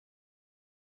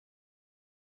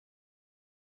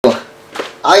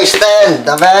I stand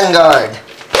the Vanguard.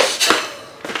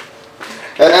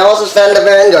 And I also stand the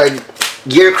Vanguard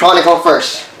Gear Chronicle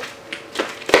first.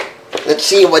 Let's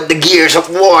see what the Gears of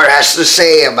War has to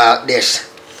say about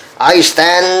this. I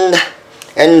stand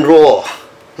and draw.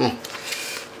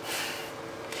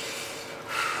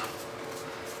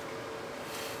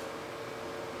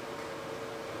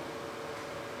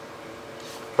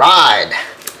 Ride.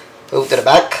 Move to the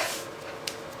back.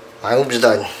 My move's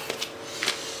done.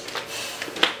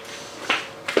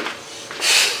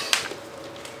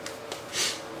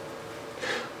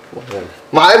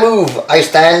 My move. I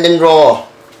stand and draw.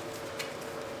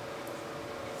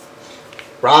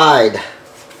 Ride.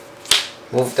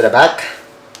 Move to the back.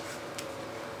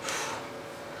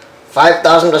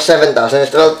 5,000 plus 7,000 is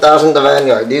 12,000 to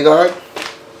Vanguard. Do you guard?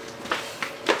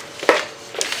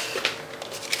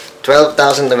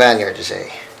 12,000 to Vanguard, you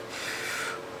say.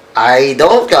 I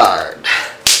don't guard.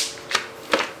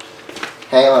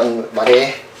 Hang on,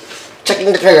 buddy.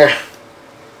 Checking the trigger.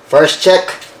 First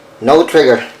check, no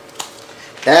trigger.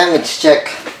 Damage check.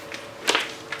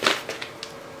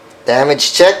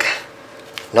 Damage check,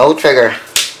 no trigger.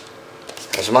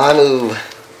 That's my move.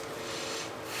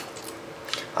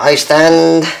 I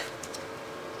stand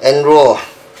and roll.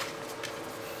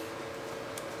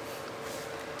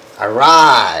 I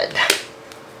ride.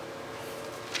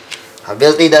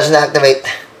 Ability doesn't activate.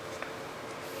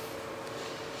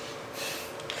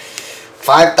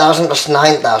 5,000 plus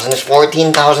 9,000 is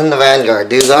 14,000 to Vanguard.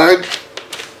 Do you guard?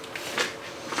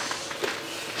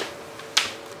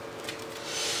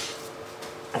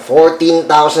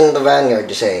 $14,000 to Vanguard,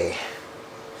 you say.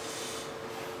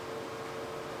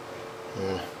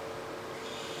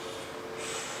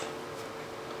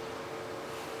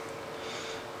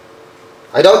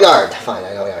 I don't guard. Fine,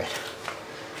 I don't guard.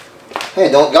 Hey,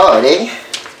 don't guard, eh?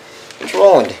 What's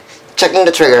wrong? Checking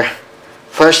the trigger.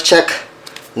 First check,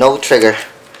 no trigger.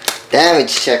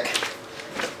 Damage check.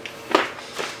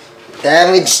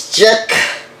 Damage check.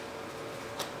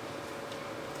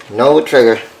 No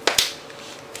trigger.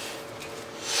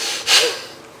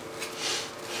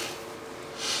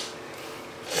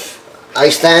 I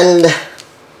stand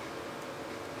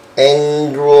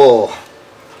and roll.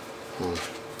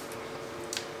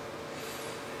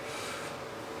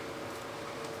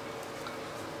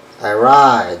 I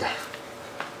ride.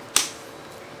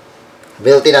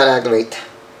 Ability not activate.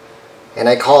 And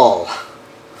I call.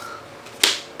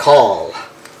 Call.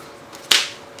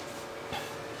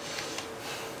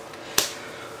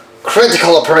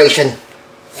 Critical operation.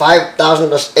 5,000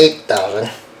 plus 8,000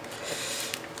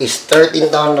 is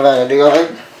 13,000 to Vanguard. Do you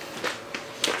guard?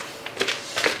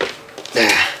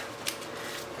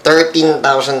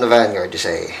 13,000 to Vanguard, you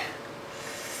say.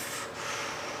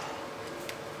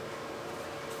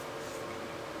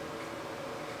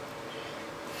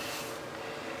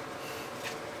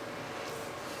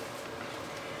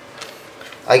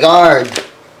 I guard.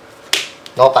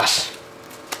 No pass.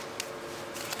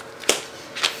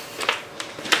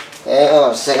 Hang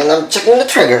on a second, I'm checking the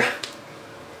trigger.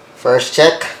 First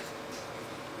check.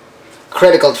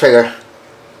 Critical trigger.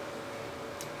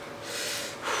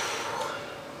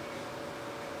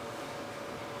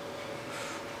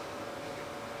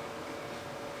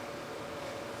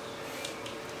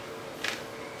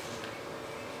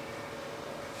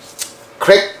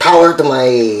 Crit power to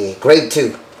my grade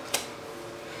 2.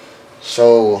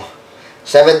 So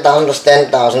 7,000 plus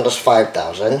 10,000 plus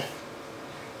 5,000.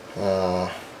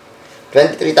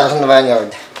 23,000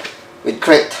 Vanguard with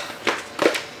crit.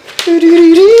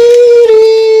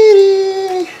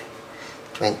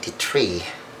 23.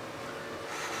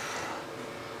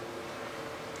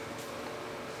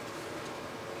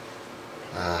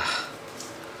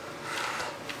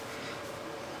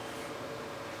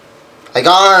 I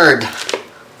guard.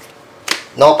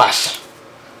 No pass.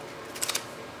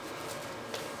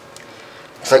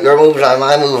 It's like your moves are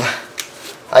my move.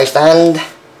 I stand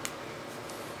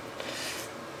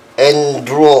and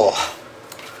draw.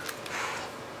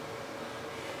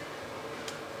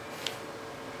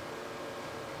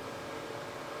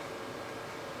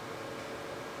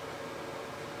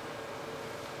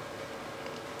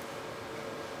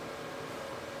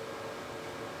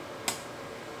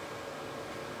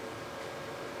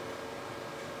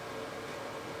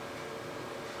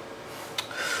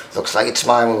 Looks like it's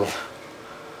my move.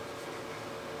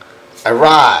 I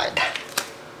ride.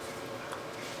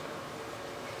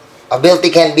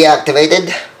 Ability can't be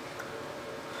activated.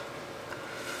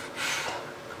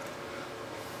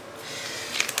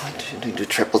 Do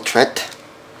triple threat.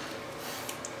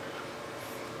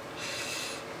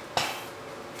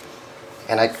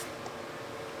 And I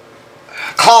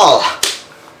call.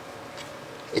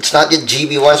 It's not yet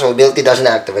GB1, so ability doesn't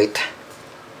activate.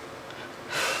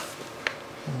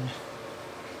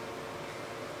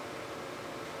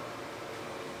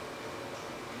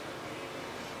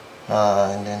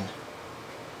 And then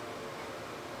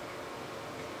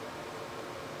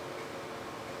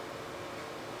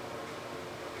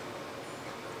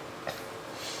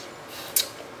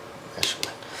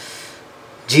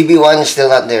GB1 is still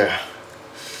not there.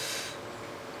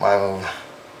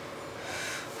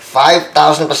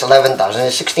 5,000 plus 11,000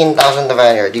 is 16,000 the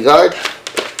Vanguard. You guard?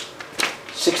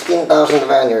 16,000 the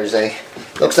Vanguards, eh?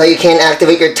 Looks like you can't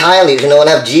activate your tile if you don't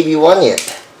have GB1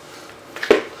 yet.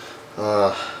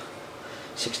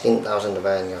 16,000 the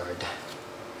Vanguard.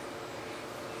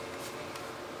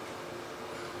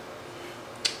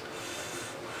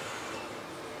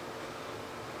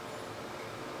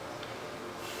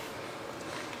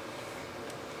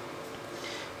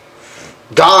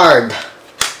 Guard!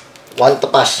 1 to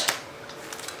pass.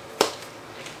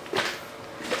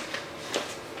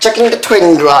 Checking the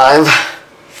twin drive.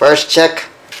 First check,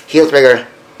 heal trigger.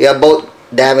 You have both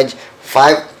damage.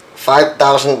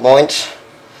 5,000 points.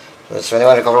 So that's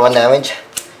 21, recover 1 damage.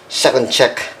 Second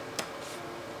check,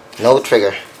 no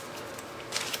trigger.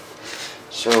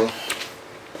 So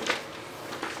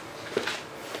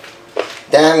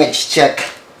damage check.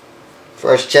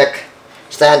 First check,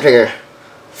 stand trigger.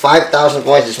 5,000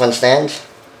 points, this one stands.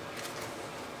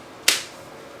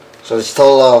 So it's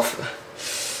total of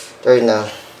 30 now.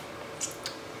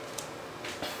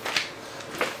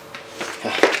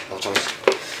 No choice.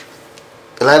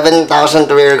 11,000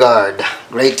 to rear guard.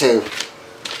 Grade 2.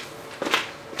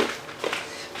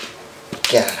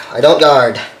 Yeah, I don't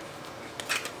guard.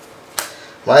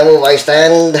 My move, I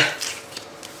stand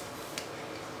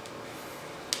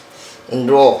and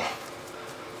draw.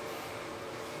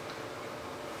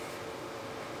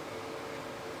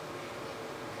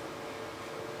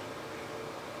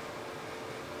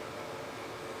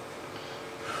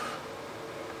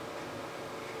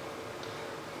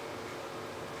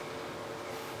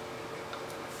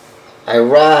 I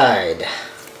ride,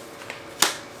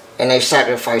 and I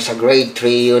sacrifice a grade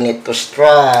 3 unit to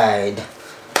stride.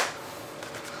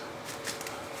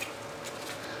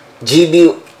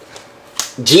 GB1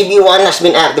 has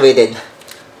been activated.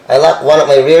 I lock one of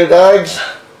my rear guards.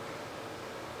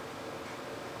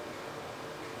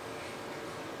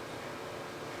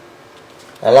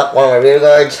 I lock one of my rear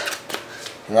guards,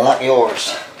 and I lock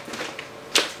yours.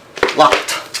 Locked.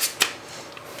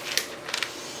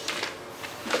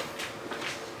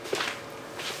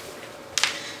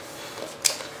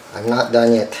 I'm not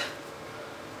done yet.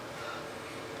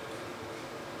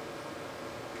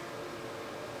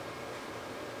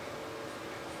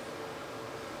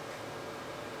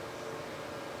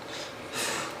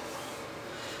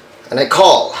 And I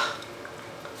call.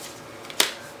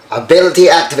 Ability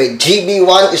activate.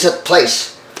 GB1 is at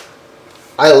place.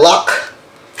 I lock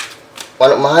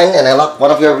one of mine and I lock one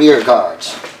of your rear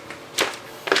guards.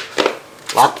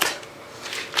 Locked.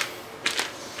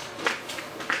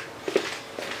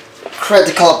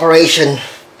 Critical operation.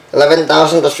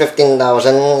 11,000 plus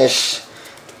 15,000 is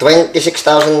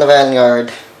 26,000 the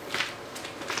Vanguard.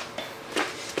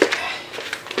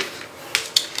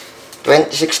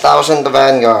 26,000 the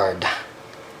Vanguard.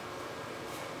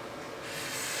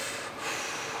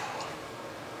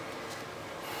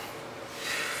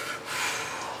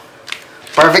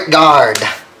 Perfect guard.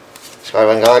 Score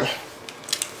Vanguard.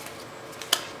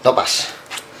 No pass.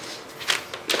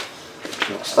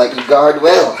 Looks like you guard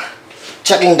well.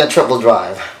 Checking the triple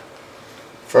drive.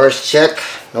 First check,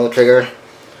 no trigger.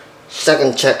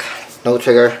 Second check, no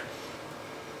trigger.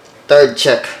 Third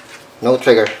check, no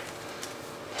trigger.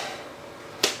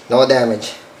 No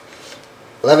damage.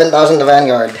 11,000 the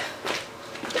Vanguard.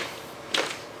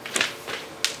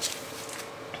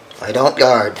 I don't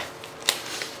guard.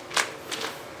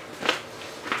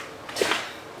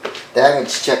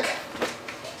 Damage check.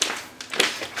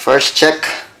 First check,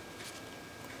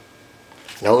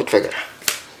 no trigger.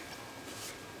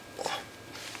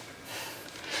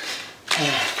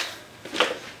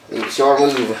 It's your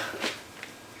move.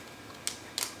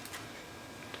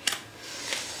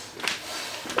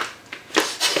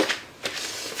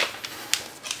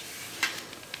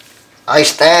 I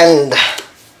stand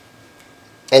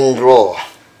and draw.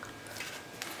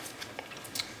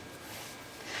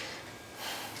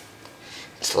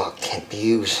 It's locked, can't be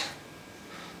used.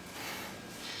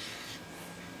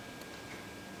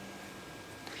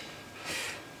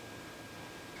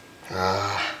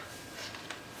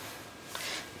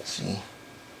 Let's see.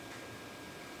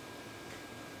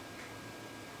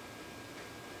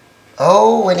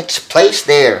 Oh, when it's placed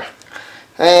there.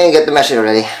 I get the message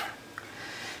already.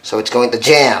 So it's going to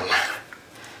jam.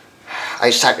 I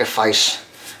sacrifice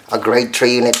a grade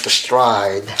 3 unit to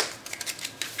stride.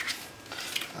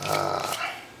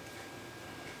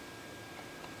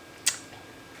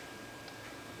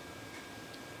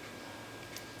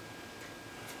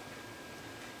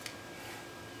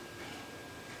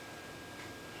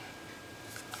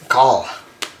 Call.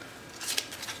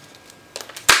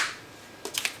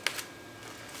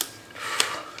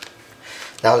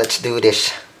 Now let's do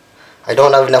this. I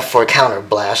don't have enough for a counter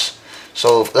blast.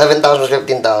 So 11,000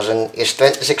 15,000 is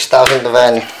 26,000 to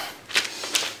Vanguard.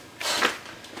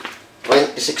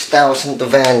 26,000 to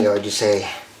Vanguard, you say.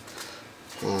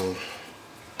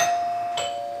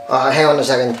 Hang on a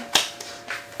second.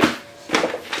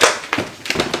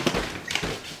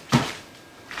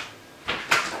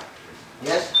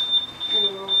 Yes?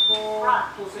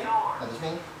 What does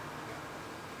mean?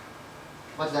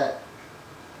 What's that?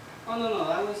 Oh no,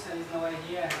 I was saying no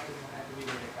idea. I have to be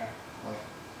with the car.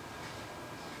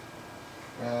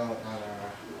 No. Oh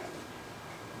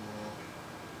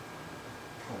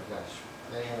my gosh.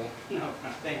 Anyway. No,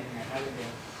 thank you. I have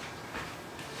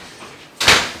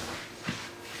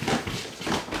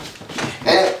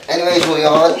it. Anyways, moving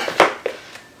on.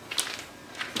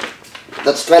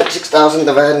 That's 26,000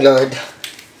 to Vanguard.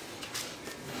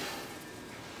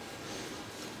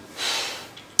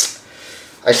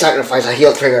 I sacrifice a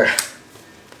heal trigger.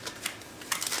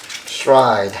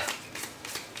 Stride.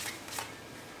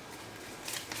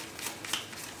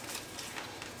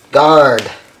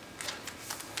 Guard.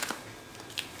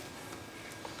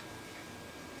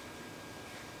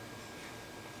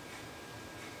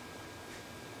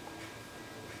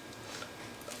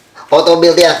 Auto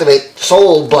build deactivate.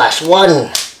 Soul Blast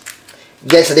 1.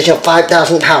 Gets additional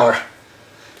 5,000 power.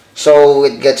 So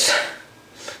it gets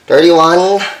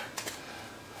 31.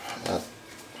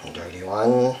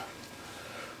 31.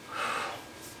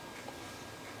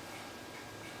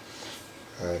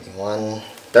 31.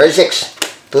 36.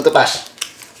 2 to pass.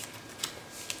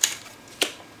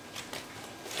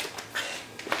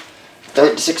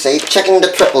 36-8. Checking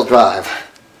the triple drive.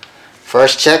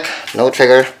 First check, no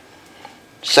trigger.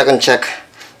 Second check,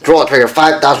 draw a trigger.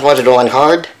 5,000 points to draw one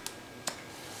card.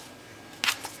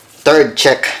 Third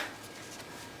check,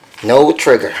 no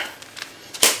trigger.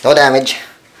 No damage.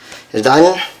 It's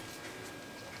done.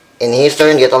 In his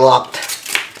turn, get unlocked.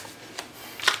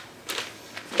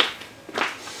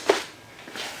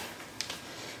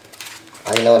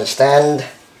 I know the stand.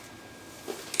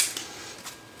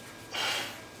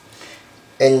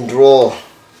 And draw.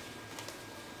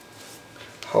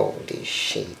 Holy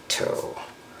shito.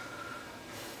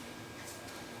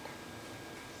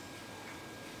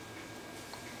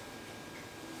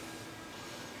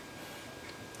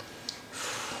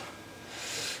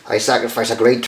 I sacrifice a grade